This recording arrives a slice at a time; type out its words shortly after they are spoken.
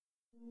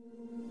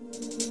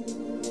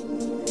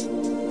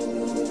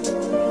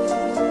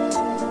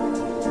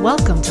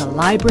Welcome to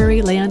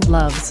Library Land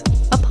Loves,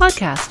 a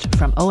podcast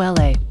from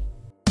OLA.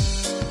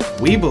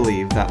 We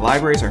believe that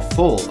libraries are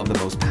full of the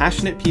most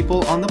passionate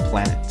people on the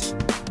planet.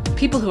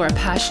 People who are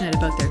passionate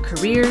about their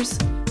careers,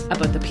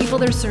 about the people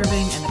they're serving,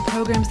 and the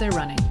programs they're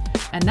running.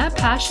 And that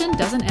passion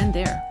doesn't end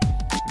there.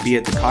 Be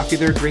it the coffee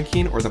they're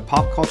drinking or the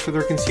pop culture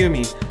they're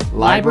consuming,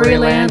 Library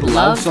Land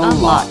loves a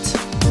lot.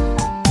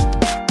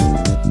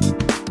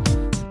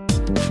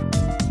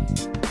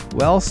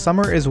 Well,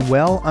 summer is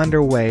well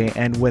underway,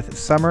 and with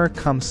summer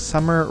comes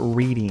summer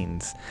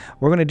readings.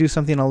 We're going to do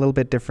something a little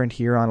bit different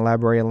here on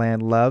Library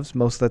Land Loves.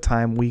 Most of the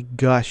time, we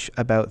gush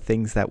about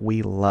things that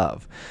we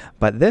love.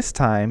 But this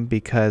time,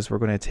 because we're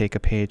going to take a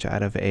page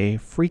out of a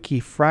Freaky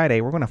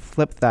Friday, we're going to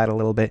flip that a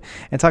little bit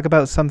and talk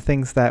about some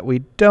things that we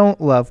don't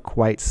love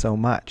quite so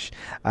much.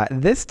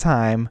 This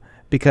time,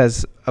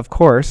 because, of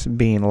course,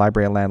 being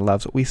Library Land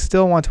Loves, we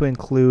still want to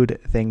include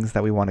things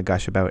that we want to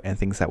gush about and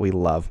things that we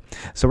love.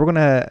 So we're going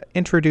to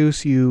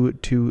introduce you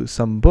to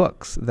some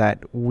books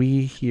that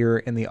we here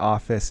in the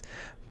office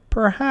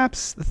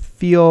perhaps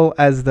feel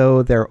as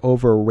though they're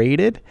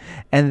overrated,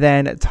 and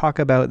then talk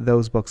about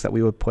those books that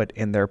we would put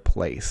in their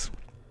place.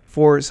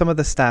 For some of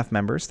the staff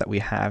members that we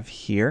have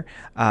here,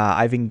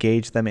 I've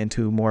engaged them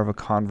into more of a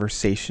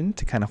conversation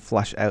to kind of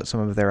flush out some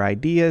of their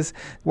ideas,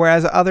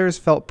 whereas others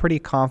felt pretty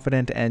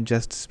confident and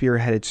just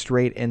spearheaded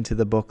straight into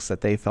the books that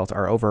they felt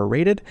are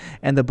overrated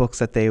and the books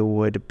that they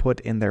would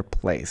put in their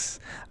place.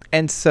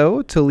 And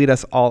so, to lead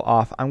us all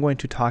off, I'm going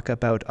to talk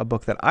about a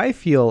book that I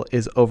feel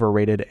is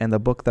overrated and the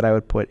book that I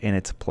would put in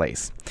its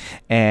place.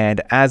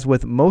 And as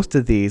with most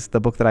of these,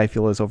 the book that I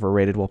feel is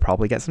overrated will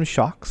probably get some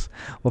shocks.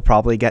 We'll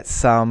probably get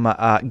some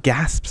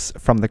gasps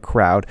from the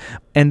crowd.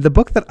 And the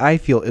book that I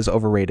feel is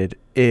overrated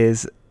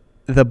is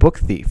The Book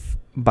Thief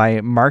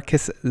by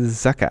Markus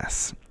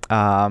Zuckas.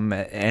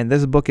 And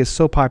this book is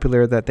so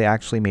popular that they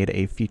actually made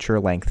a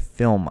feature-length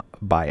film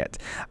by it.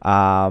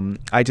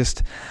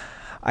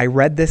 I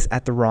read this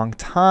at the wrong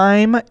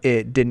time.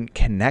 It didn't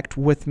connect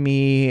with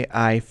me.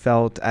 I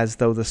felt as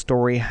though the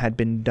story had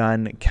been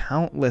done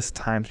countless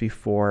times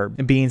before,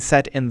 being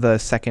set in the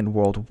Second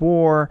World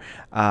War,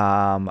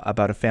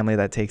 about a family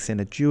that takes in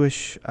a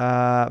Jewish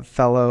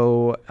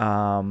fellow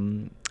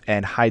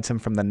and hides him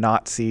from the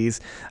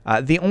Nazis.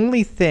 The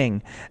only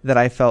thing that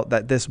I felt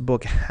that this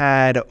book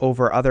had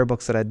over other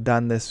books that had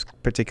done this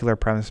particular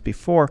premise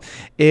before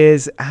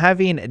is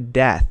having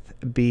death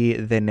be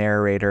the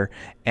narrator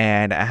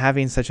and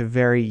having such a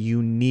very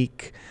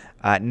unique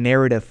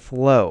narrative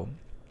flow.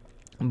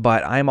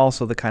 But I'm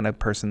also the kind of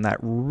person that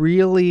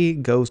really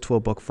goes to a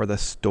book for the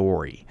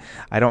story.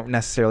 I don't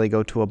necessarily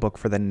go to a book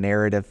for the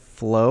narrative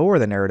flow or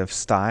the narrative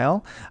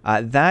style.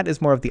 That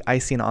is more of the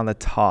icing on the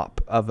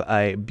top of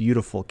a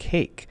beautiful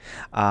cake.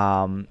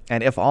 And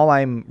if all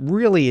I'm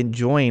really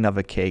enjoying of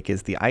a cake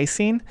is the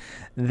icing,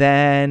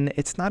 then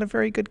it's not a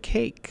very good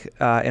cake,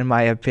 in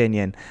my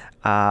opinion.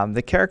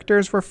 The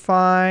characters were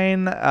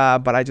fine,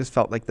 but I just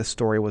felt like the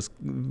story was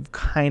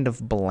kind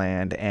of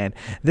bland. And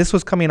this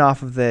was coming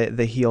off of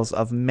the heels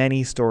of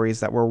many stories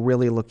that were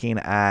really looking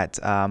at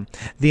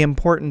the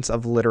importance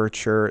of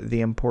literature,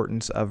 the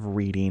importance of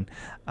reading.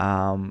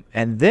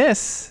 And this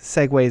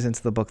segues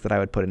into the book that I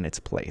would put in its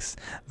place,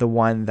 the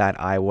one that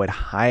I would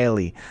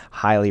highly,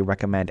 highly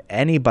recommend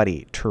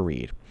anybody to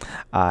read.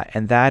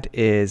 And that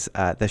is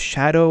The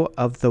Shadow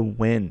of the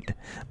Wind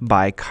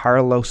by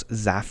Carlos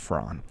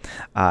Zafran.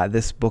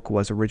 This book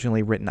was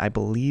originally written, I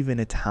believe, in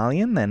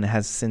Italian and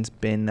has since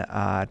been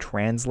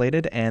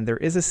translated. And there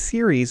is a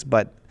series,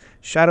 but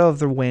Shadow of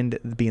the Wind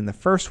being the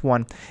first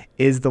one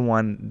is the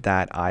one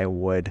that I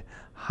would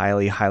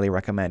highly, highly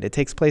recommend. It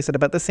takes place at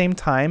about the same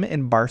time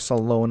in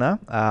Barcelona,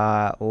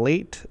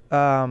 late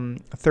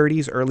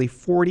 30s, early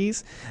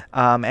 40s.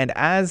 And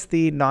as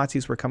the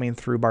Nazis were coming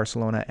through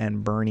Barcelona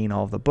and burning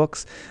all of the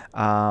books,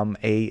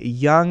 a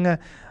young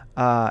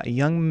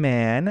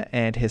man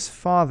and his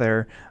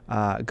father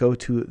go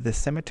to the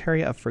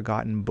Cemetery of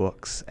Forgotten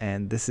Books.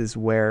 And this is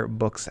where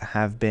books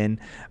have been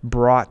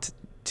brought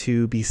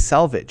to be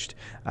salvaged,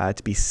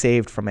 to be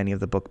saved from any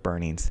of the book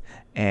burnings.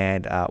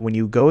 And when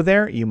you go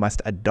there, you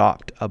must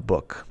adopt a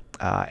book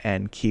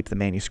and keep the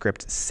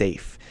manuscript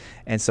safe.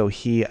 And so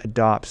he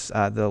adopts,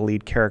 the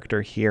lead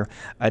character here,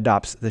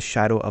 adopts The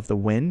Shadow of the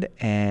Wind.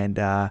 And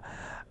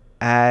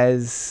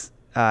as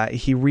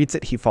he reads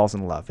it, he falls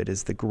in love. It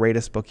is the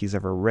greatest book he's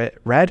ever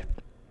read.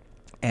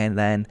 And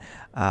then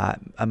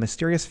a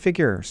mysterious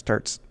figure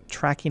starts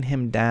tracking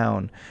him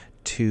down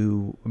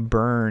to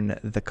burn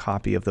the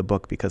copy of the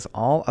book because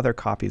all other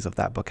copies of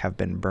that book have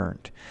been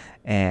burnt,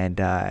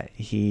 and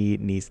he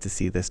needs to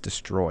see this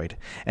destroyed.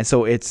 And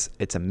so it's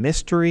a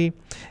mystery,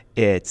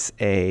 it's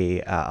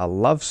a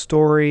love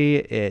story,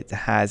 it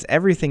has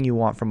everything you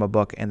want from a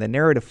book, and the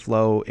narrative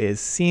flow is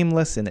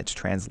seamless in its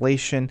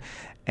translation.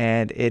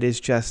 And it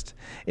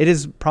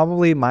is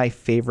probably my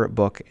favorite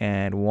book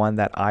and one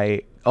that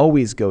I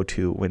always go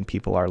to when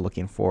people are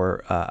looking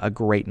for a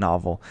great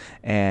novel.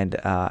 And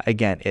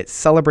again, it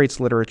celebrates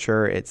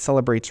literature, it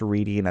celebrates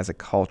reading as a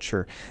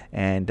culture,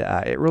 and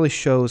it really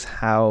shows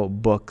how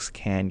books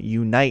can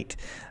unite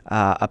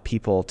a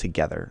people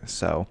together.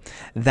 So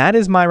that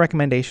is my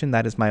recommendation.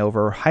 That is my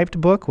overhyped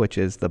book, which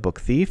is The Book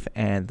Thief,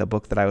 and the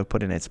book that I would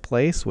put in its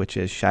place, which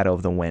is Shadow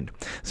of the Wind.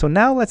 So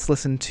now let's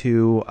listen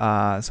to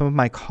some of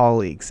my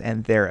colleagues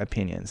and their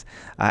opinions.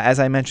 As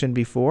I mentioned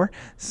before,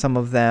 some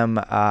of them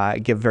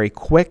give very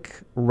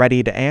quick,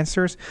 ready to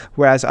answers,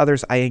 whereas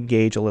others I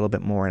engage a little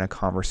bit more in a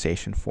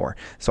conversation for.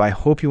 So I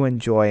hope you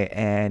enjoy,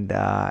 and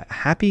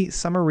happy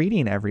summer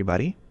reading,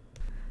 everybody.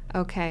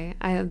 Okay,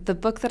 the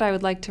book that I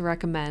would like to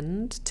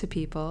recommend to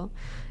people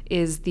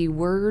is The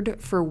Word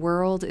for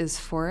World is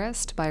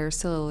Forest by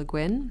Ursula Le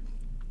Guin.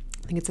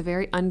 I think it's a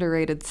very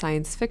underrated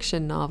science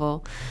fiction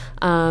novel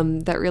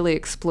that really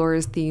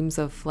explores themes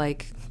of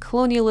like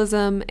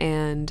colonialism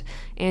and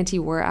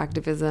anti-war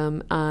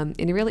activism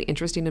in a really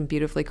interesting and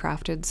beautifully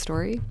crafted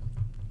story.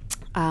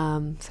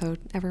 So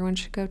everyone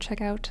should go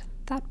check out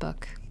that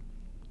book.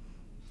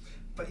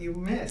 But you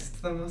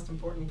missed the most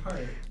important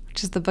part.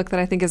 Which is the book that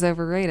I think is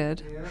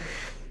overrated. Yeah.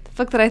 The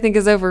book that I think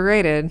is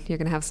overrated, you're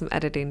going to have some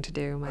editing to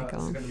do,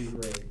 Michael. This is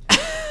going to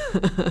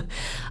be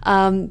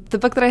great. The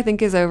book that I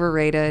think is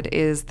overrated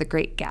is The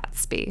Great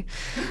Gatsby,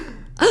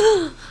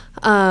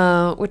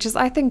 which is,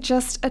 I think,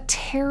 just a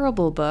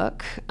terrible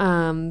book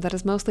that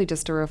is mostly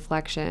just a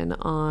reflection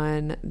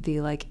on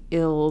the like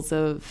ills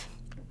of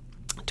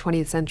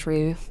 20th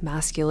century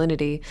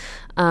masculinity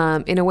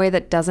in a way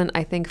that doesn't,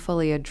 I think,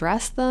 fully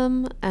address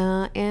them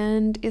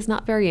and is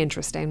not very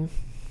interesting.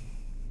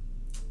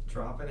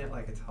 Dropping it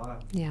like it's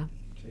hot. Yeah.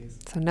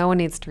 Jeez. So no one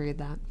needs to read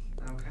that.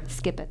 Okay.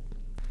 Skip it.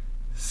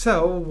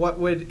 So, what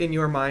would, in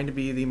your mind,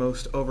 be the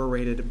most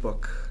overrated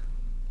book?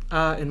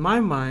 In my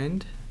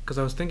mind, because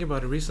I was thinking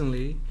about it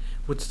recently,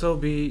 would still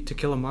be To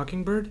Kill a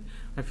Mockingbird.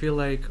 I feel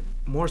like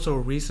more so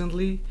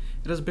recently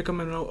it has become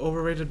an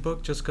overrated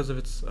book just because of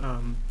its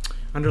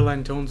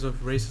underlying tones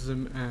of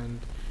racism and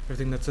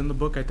everything that's in the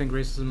book. I think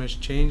racism has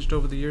changed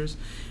over the years.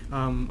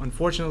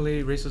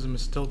 Unfortunately, racism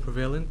is still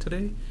prevalent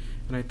today,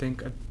 and I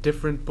think a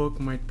different book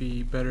might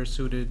be better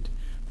suited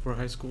for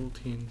high school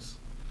teens.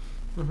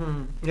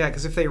 Mm-hmm. Yeah,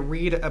 because if they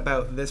read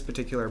about this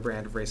particular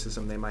brand of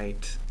racism, they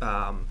might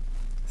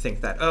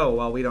think that, oh,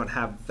 well, we don't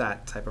have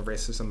that type of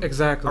racism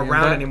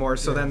around anymore,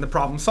 so then the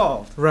problem's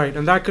solved. Right,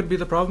 and that could be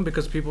the problem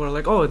because people are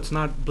like, oh, it's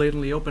not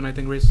blatantly open. I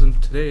think racism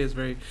today is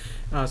very,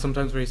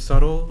 sometimes very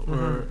subtle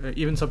or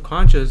even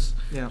subconscious.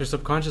 Yeah. There's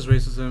subconscious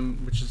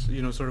racism, which is,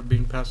 sort of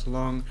being passed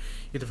along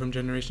either from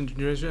generation to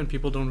generation, and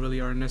people don't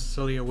really are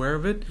necessarily aware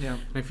of it. Yeah.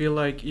 And I feel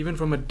like even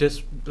from a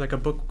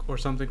book or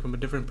something from a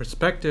different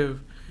perspective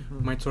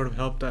might sort of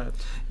help that.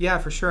 Yeah,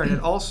 for sure. And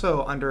it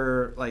also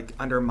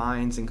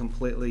undermines and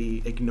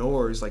completely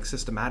ignores like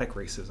systematic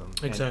racism,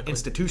 Exactly. and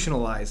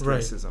institutionalized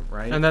racism,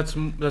 right? And that's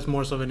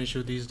more so of an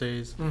issue these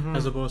days,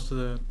 as opposed to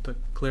the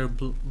clear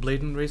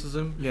blatant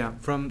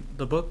racism from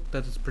the book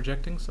that it's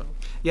projecting. So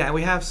yeah, and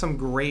we have some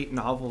great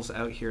novels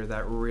out here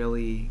that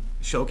really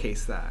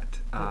showcase that.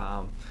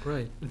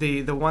 Right.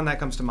 The one that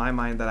comes to my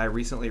mind that I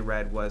recently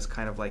read was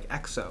kind of like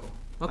EXO.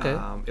 Okay.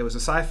 It was a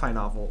sci-fi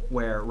novel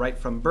where right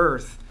from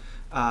birth,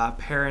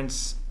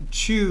 parents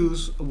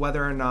choose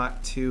whether or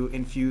not to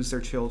infuse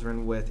their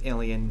children with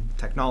alien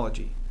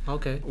technology.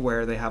 Okay.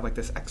 Where they have like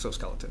this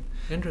exoskeleton.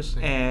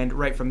 Interesting. And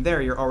right from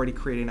there, you're already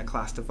creating a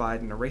class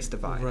divide and a race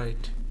divide.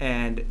 Right.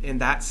 And in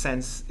that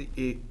sense,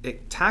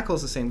 it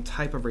tackles the same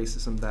type of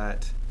racism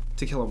that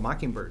To Kill a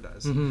Mockingbird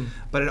does.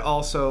 But it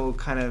also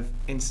kind of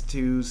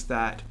institutes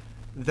that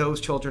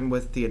those children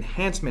with the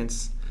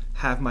enhancements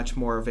have much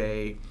more of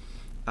a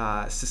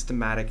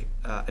systematic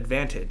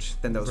advantage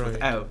than those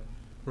without.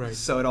 Right.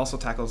 So it also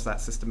tackles that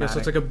systematic. Yeah, so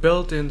it's like a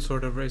built-in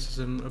sort of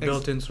racism, a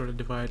built-in sort of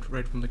divide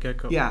right from the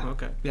get-go. Yeah.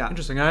 Okay. Yeah.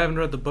 Interesting. I haven't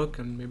read the book,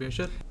 and maybe I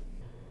should.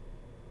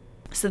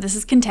 So this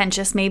is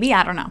contentious, maybe,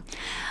 I don't know.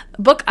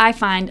 A book I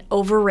find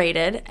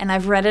overrated, and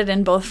I've read it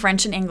in both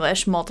French and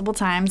English multiple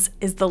times,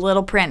 is The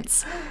Little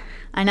Prince.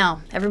 I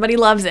know, everybody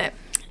loves it,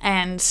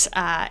 and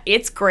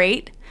it's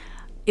great.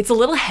 It's a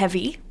little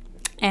heavy,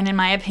 and in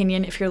my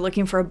opinion, if you're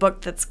looking for a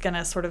book that's going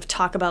to sort of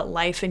talk about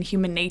life and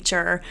human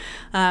nature,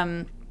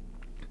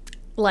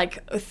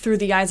 like through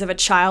the eyes of a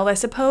child, I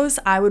suppose,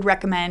 I would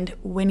recommend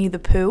Winnie the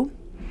Pooh.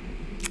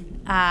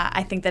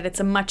 I think that it's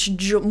a much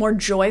more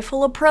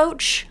joyful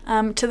approach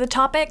to the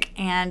topic,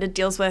 and it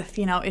deals with,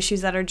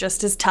 issues that are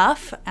just as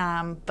tough,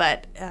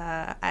 but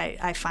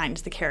I find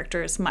the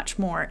characters much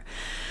more,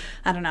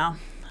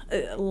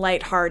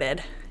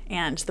 lighthearted,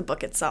 and the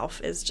book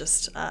itself is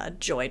just a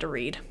joy to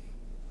read.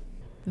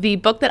 The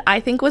book that I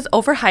think was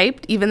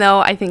overhyped, even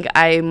though I think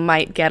I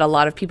might get a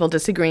lot of people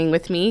disagreeing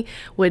with me,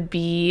 would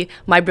be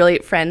My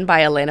Brilliant Friend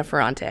by Elena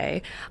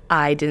Ferrante.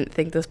 I didn't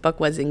think this book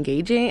was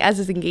engaging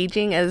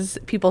as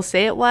people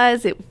say it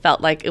was. It felt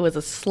like it was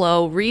a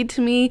slow read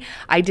to me.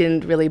 I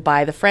didn't really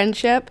buy the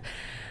friendship.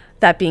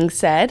 That being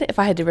said, if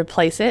I had to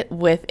replace it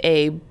with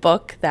a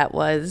book that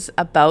was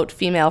about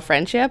female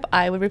friendship,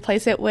 I would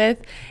replace it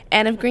with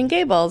Anne of Green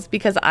Gables,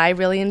 because I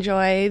really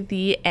enjoy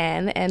the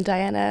Anne and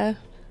Diana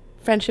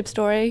friendship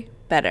story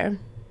better.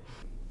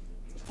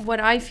 What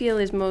I feel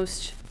is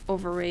most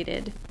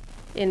overrated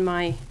in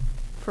my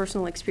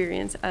personal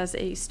experience as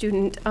a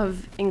student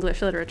of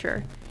English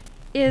literature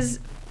is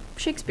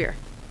Shakespeare.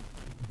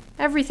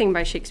 Everything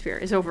by Shakespeare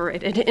is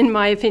overrated, in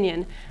my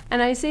opinion.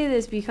 And I say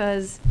this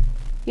because,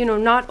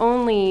 not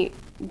only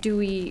do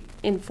we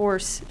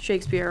enforce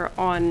Shakespeare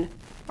on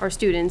our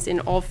students in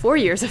all 4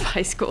 years of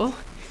high school,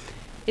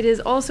 it is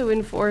also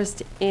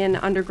enforced in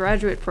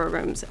undergraduate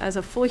programs as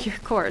a full-year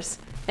course.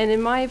 And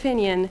in my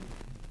opinion,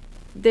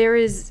 there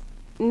is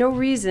no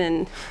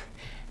reason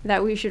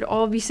that we should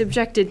all be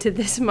subjected to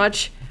this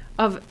much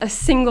of a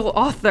single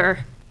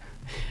author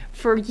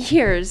for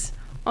years.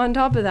 On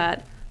top of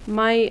that,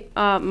 my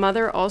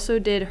mother also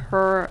did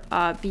her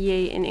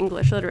BA in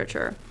English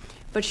literature,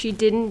 but she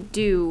didn't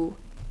do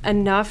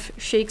enough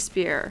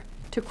Shakespeare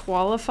to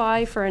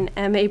qualify for an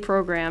MA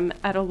program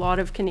at a lot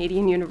of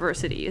Canadian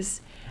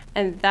universities.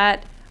 And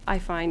that I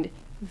find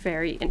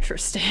very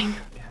interesting.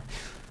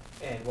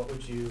 Yeah. And what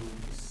would you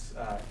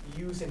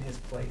use in his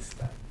place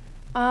then?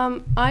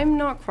 I'm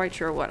not quite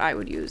sure what I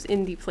would use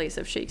in the place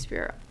of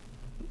Shakespeare,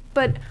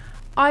 but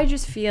I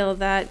just feel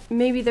that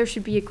maybe there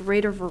should be a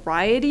greater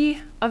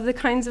variety of the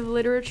kinds of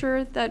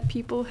literature that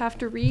people have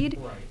to read,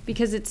 Right.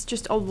 because it's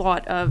just a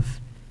lot of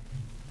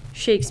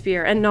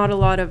Shakespeare and not a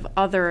lot of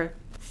other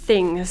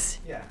things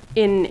Yeah.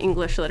 in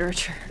English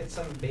literature. Get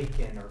some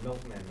Bacon or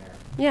Milton in there.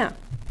 Yeah,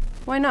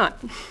 why not?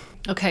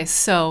 Okay,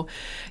 so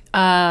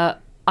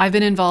I've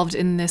been involved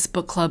in this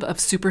book club of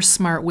super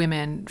smart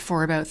women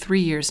for about 3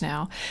 years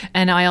now.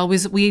 And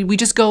we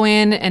just go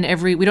in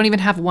and we don't even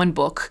have one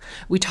book.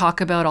 We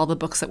talk about all the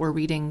books that we're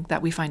reading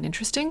that we find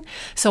interesting.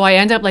 So I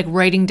end up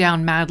writing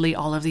down madly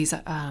all of these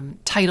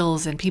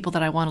titles and people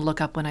that I want to look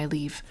up when I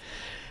leave.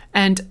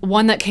 And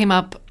one that came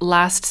up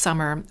last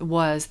summer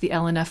was the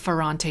Elena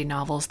Ferrante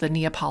novels, the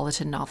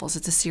Neapolitan novels.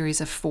 It's a series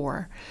of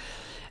 4.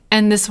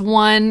 And this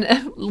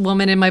one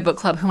woman in my book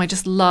club whom I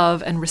just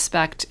love and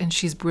respect, and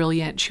she's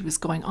brilliant. She was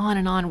going on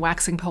and on,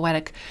 waxing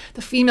poetic.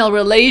 The female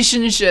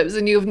relationships,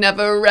 and you've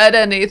never read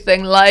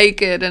anything like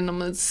it,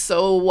 and it's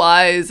so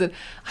wise. And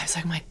I was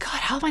like, my God,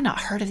 how have I not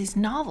heard of these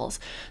novels?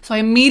 So I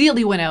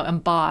immediately went out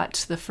and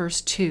bought the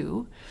first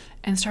 2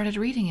 and started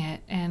reading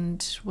it,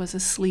 and was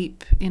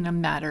asleep in a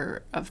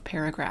matter of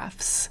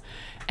paragraphs.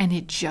 And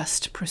it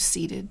just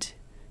proceeded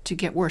to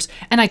get worse.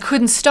 And I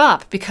couldn't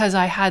stop because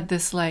I had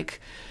this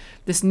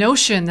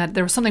notion that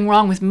there was something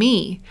wrong with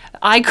me.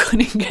 I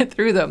couldn't get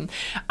through them.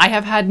 I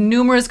have had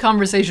numerous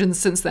conversations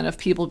since then of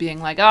people being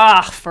like,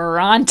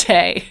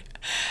 Ferrante.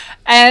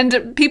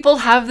 And people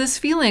have this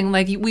feeling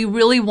like we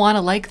really want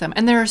to like them.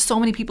 And there are so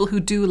many people who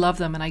do love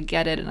them, and I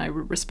get it, and I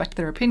respect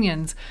their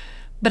opinions,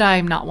 but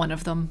I'm not one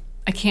of them.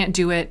 I can't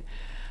do it.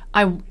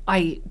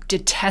 I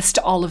detest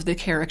all of the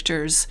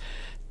characters.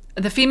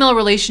 The female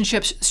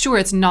relationships, sure,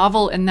 it's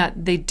novel in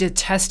that they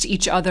detest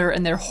each other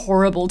and they're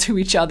horrible to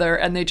each other,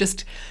 and they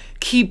just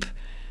keep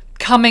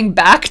coming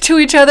back to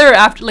each other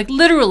after,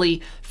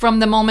 literally from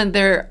the moment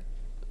they're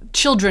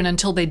children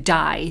until they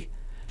die.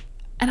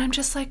 And I'm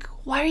just like,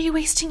 why are you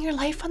wasting your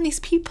life on these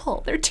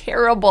people? They're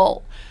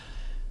terrible.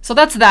 So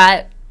that's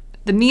that.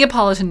 The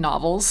Neapolitan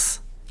novels.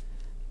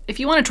 If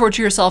you want to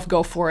torture yourself,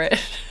 go for it.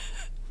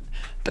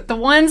 But the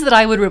ones that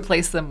I would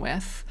replace them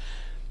with,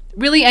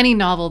 really any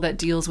novel that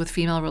deals with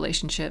female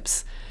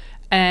relationships.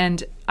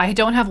 And I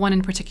don't have one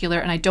in particular,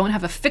 and I don't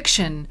have a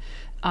fiction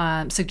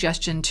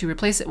suggestion to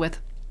replace it with,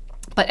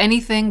 but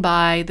anything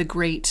by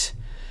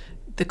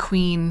the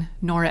Queen,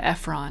 Nora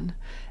Ephron.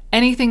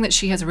 Anything that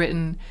she has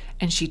written,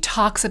 and she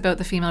talks about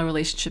the female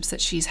relationships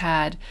that she's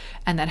had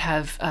and that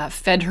have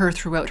fed her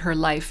throughout her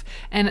life.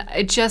 And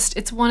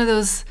it's one of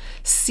those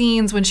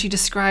scenes when she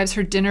describes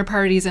her dinner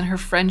parties and her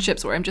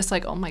friendships where I'm just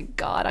like, oh my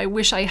God, I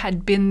wish I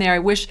had been there. I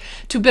wish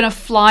to have been a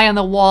fly on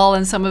the wall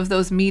in some of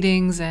those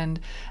meetings and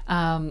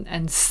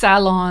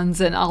salons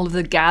and all of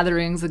the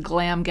gatherings, the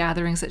glam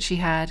gatherings that she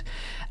had.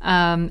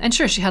 And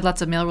sure, she had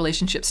lots of male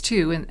relationships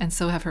too, and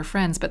so have her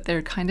friends, but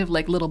they're kind of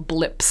like little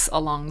blips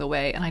along the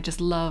way. And I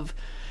just love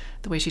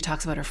the way she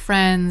talks about her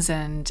friends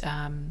and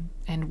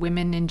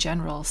women in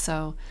general.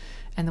 So,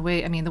 and the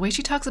way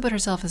she talks about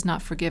herself is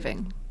not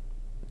forgiving.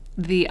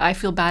 The I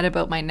Feel Bad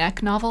About My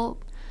Neck novel,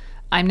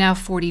 I'm now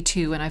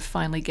 42 and I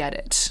finally get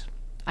it.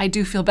 I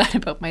do feel bad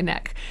about my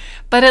neck,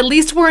 but at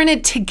least we're in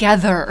it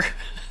together.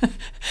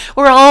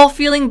 We're all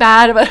feeling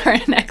bad about our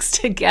necks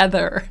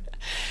together.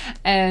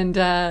 And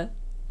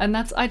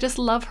that's, I just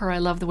love her. I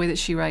love the way that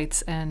she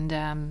writes. And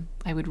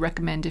I would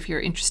recommend, if you're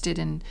interested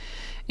in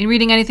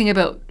reading anything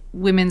about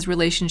women's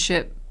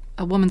relationship,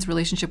 a woman's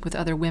relationship with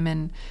other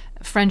women,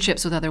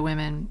 friendships with other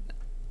women,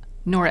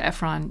 Nora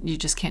Ephron, you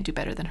just can't do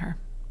better than her.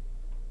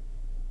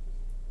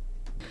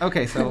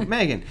 Okay, so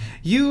Megan,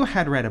 you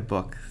had read a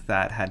book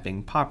that had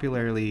been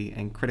popularly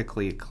and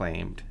critically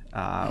acclaimed.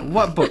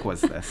 What book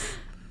was this?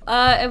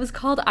 It was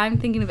called I'm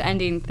Thinking of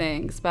Ending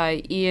Things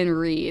by Ian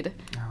Reid.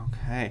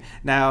 Okay.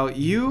 Now,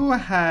 you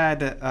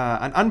had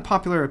an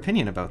unpopular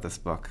opinion about this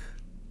book.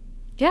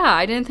 Yeah,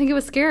 I didn't think it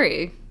was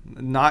scary.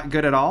 Not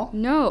good at all?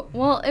 No,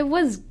 well, it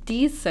was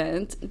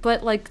decent,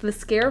 but like the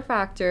scare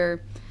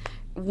factor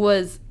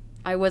was,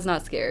 I was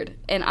not scared.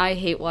 And I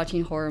hate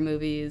watching horror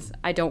movies.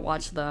 I don't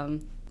watch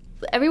them.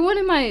 Everyone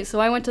in so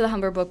I went to the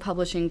Humber Book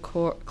Publishing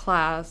Humber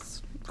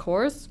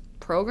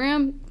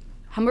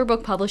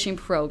Book Publishing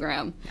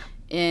program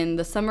in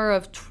the summer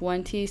of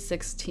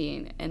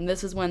 2016. And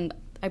this is when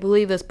I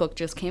believe this book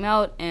just came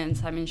out, and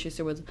Simon &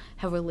 Schuster was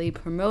heavily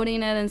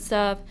promoting it and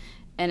stuff.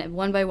 And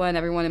one by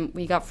one,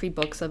 we got free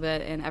books of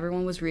it, and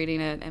everyone was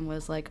reading it and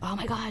was like, oh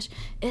my gosh,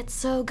 it's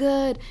so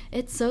good.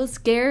 It's so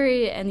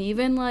scary. And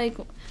even like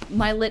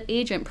my lit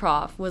agent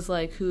prof was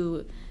like,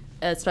 who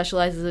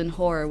specializes in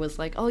horror, was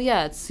like, oh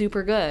yeah, it's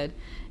super good.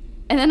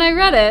 And then I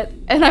read it,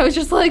 and I was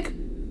just like,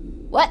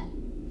 what?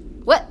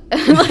 Like,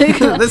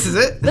 This is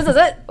it? This is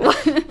it?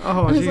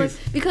 Oh, I was jeez.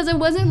 like, because it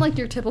wasn't like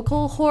your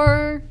typical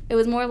horror. It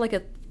was more like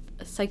a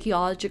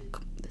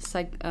psychological.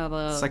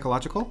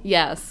 Psychological?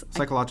 Yes.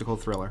 Psychological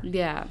thriller.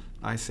 Yeah.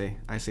 I see.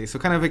 So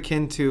kind of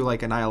akin to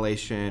like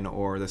Annihilation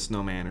or The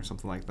Snowman or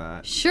something like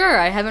that. Sure,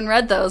 I haven't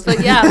read those,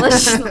 but yeah,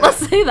 let's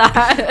say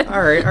that.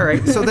 All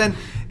right. So then,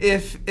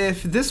 if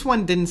this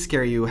one didn't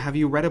scare you, have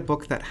you read a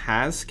book that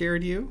has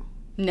scared you?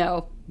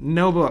 No.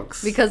 No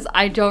books. Because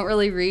I don't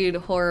really read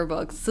horror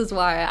books. This is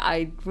why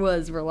I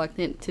was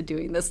reluctant to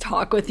doing this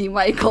talk with you,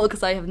 Michael,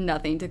 because I have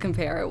nothing to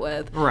compare it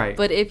with. Right.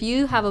 But if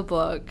you have a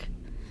book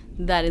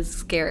that is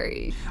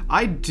scary,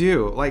 I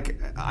do.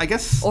 Like, I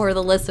guess. or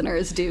the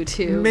listeners do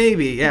too.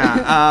 Maybe,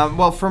 yeah.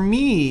 Well, for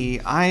me,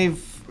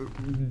 I've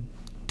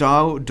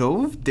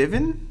dove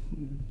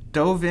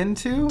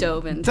into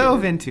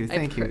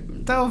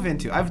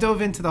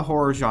the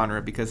horror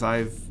genre because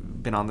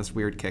I've been on this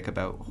weird kick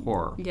about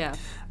horror. Yeah.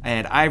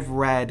 And I've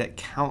read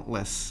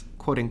countless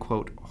quote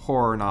unquote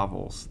horror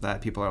novels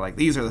that people are like,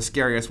 these are the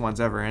scariest ones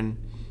ever, and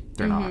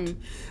they're not.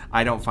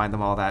 I don't find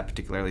them all that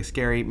particularly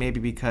scary, maybe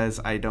because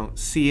I don't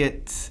see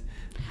it.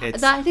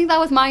 I think that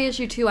was my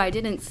issue too. I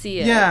didn't see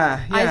it.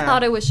 Yeah. I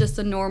thought it was just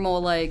a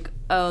normal, like,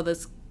 oh,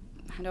 this,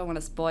 I don't want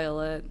to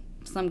spoil it.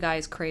 Some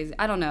guy's crazy.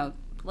 I don't know.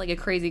 Like a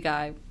crazy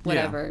guy,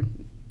 whatever.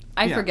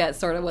 I forget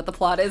sort of what the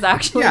plot is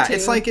actually. Yeah, too.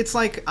 it's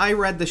like I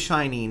read The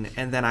Shining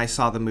and then I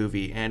saw the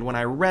movie, and when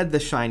I read The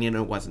Shining,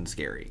 it wasn't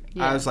scary.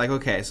 Yeah. I was like,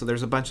 okay, so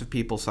there's a bunch of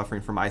people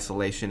suffering from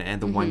isolation, and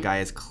the one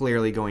guy is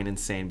clearly going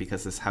insane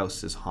because this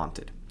house is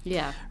haunted.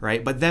 Yeah.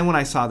 Right? But then when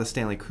I saw the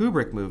Stanley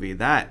Kubrick movie,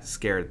 that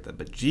scared the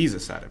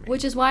bejesus out of me.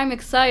 Which is why I'm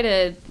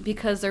excited,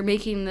 because they're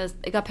making this,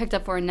 it got picked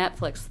up for a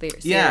Netflix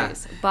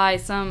series by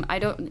some, I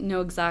don't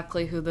know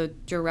exactly who the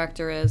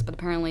director is, but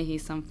apparently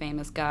he's some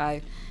famous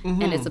guy,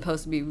 and it's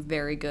supposed to be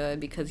very good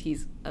because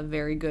he's a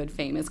very good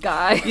famous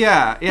guy.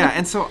 Yeah.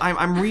 And so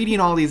I'm reading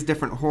all these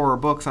different horror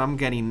books, and I'm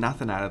getting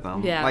nothing out of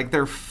them. Yeah. Like,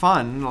 they're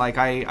fun. Like,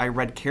 I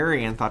read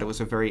Carrie and thought it was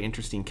a very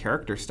interesting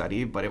character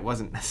study, but it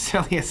wasn't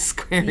necessarily a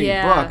scary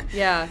book.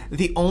 Yeah.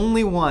 The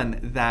only one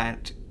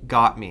that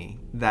got me,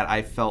 that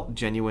I felt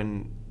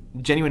genuine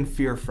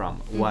fear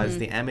from, was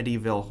the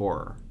Amityville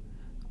Horror.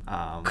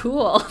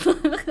 Cool.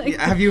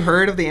 Have you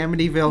heard of the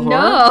Amityville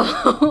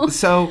Horror? No.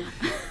 So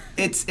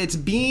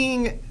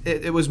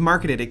it was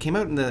marketed. It came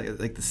out in the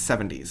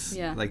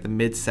 70s, like the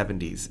mid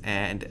 70s,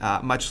 and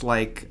much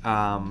like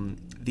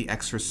The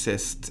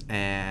Exorcist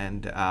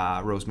and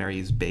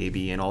Rosemary's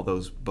Baby and all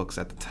those books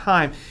at the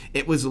time,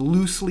 it was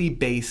loosely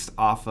based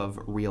off of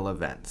real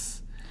events.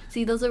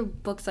 See, those are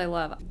books I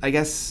love. I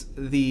guess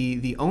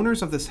the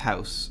owners of this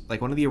house, like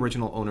one of the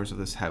original owners of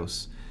this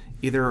house,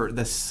 either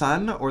the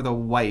son or the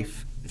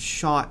wife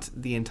shot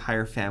the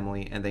entire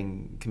family and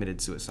then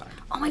committed suicide.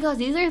 Oh my God,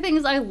 these are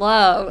things I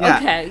love. Yeah.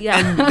 Okay, yeah.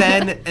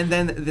 And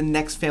then the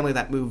next family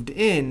that moved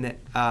in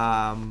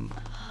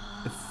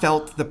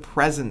felt the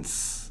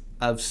presence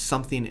of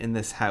something in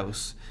this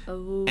house.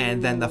 Ooh.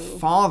 And then the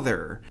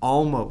father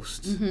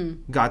almost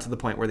got to the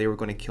point where they were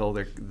going to kill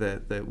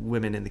the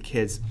women and the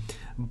kids,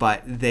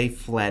 but they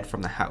fled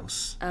from the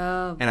house.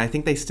 Oh. And I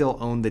think they still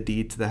owned the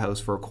deed to the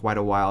house for quite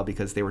a while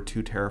because they were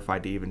too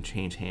terrified to even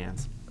change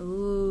hands.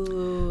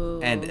 Ooh.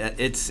 And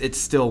it's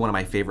still one of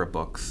my favorite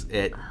books.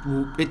 It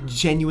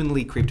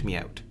genuinely creeped me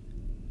out.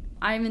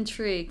 I'm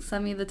intrigued.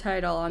 Send me the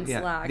title on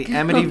Slack. The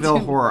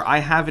Amityville Horror. I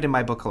have it in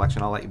my book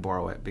collection. I'll let you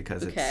borrow it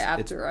because it's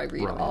after I read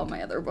brilliant. all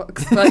my other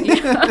books. But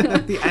yeah.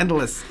 the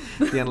endless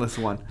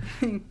one.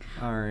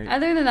 All right.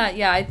 Other than that,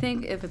 yeah, I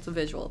think if it's a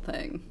visual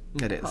thing,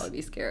 It is. I'd probably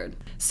be scared.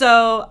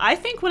 So I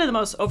think one of the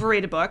most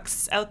overrated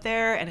books out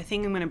there, and I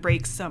think I'm going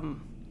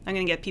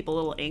to get people a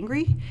little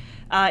angry,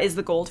 is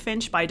The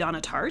Goldfinch by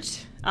Donna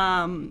Tartt.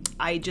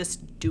 I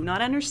just do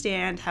not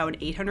understand how an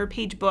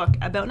 800-page book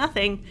about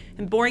nothing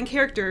and boring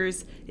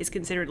characters is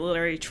considered a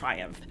literary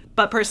triumph.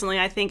 But personally,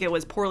 I think it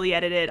was poorly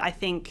edited. I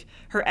think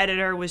her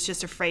editor was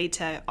just afraid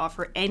to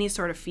offer any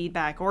sort of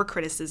feedback or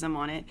criticism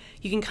on it.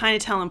 You can kind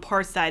of tell in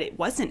parts that it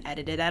wasn't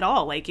edited at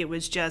all. Like, it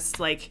was just,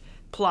 like,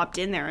 plopped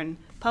in there and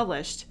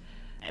published.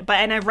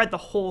 and I've read the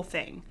whole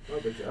thing. Oh,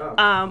 good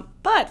job.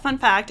 But fun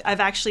fact, I've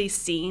actually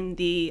seen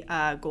the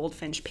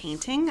Goldfinch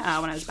painting when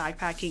I was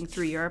backpacking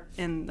through Europe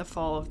in the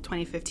fall of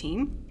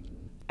 2015.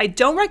 I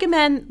don't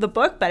recommend the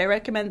book, but I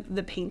recommend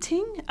the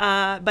painting.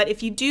 But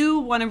if you do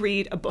want to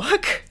read a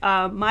book,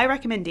 my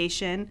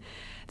recommendation,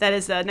 that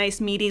is a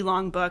nice meaty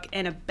long book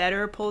and a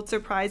better Pulitzer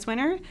Prize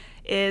winner,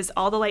 is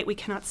All the Light We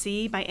Cannot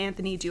See by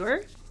Anthony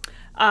Doerr.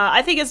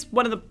 I think it's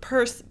one of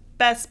the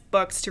best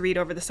books to read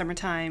over the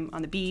summertime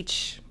on the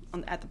beach,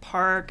 at the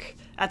park,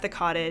 at the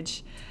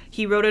cottage.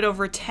 He wrote it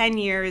over 10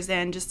 years,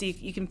 and just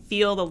you can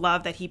feel the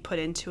love that he put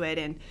into it.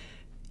 And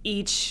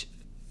each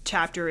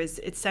chapter is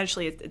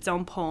essentially its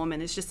own poem,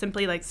 and it's just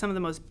simply like some of the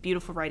most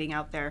beautiful writing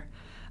out there.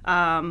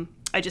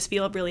 I just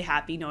feel really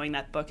happy knowing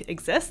that book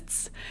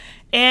exists.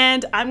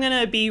 And I'm going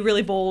to be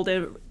really bold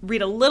and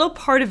read a little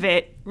part of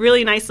it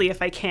really nicely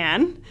if I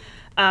can.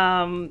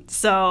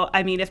 So,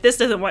 I mean, if this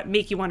doesn't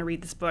make you want to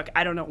read this book,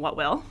 I don't know what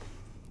will.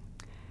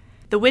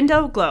 The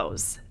window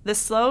glows. The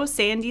slow,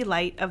 sandy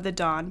light of the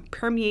dawn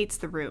permeates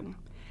the room.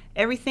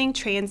 Everything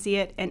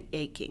transient and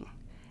aching.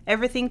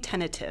 Everything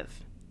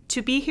tentative.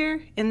 To be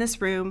here, in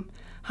this room,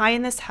 high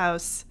in this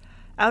house,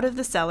 out of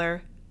the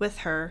cellar, with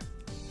her,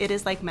 it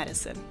is like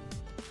medicine.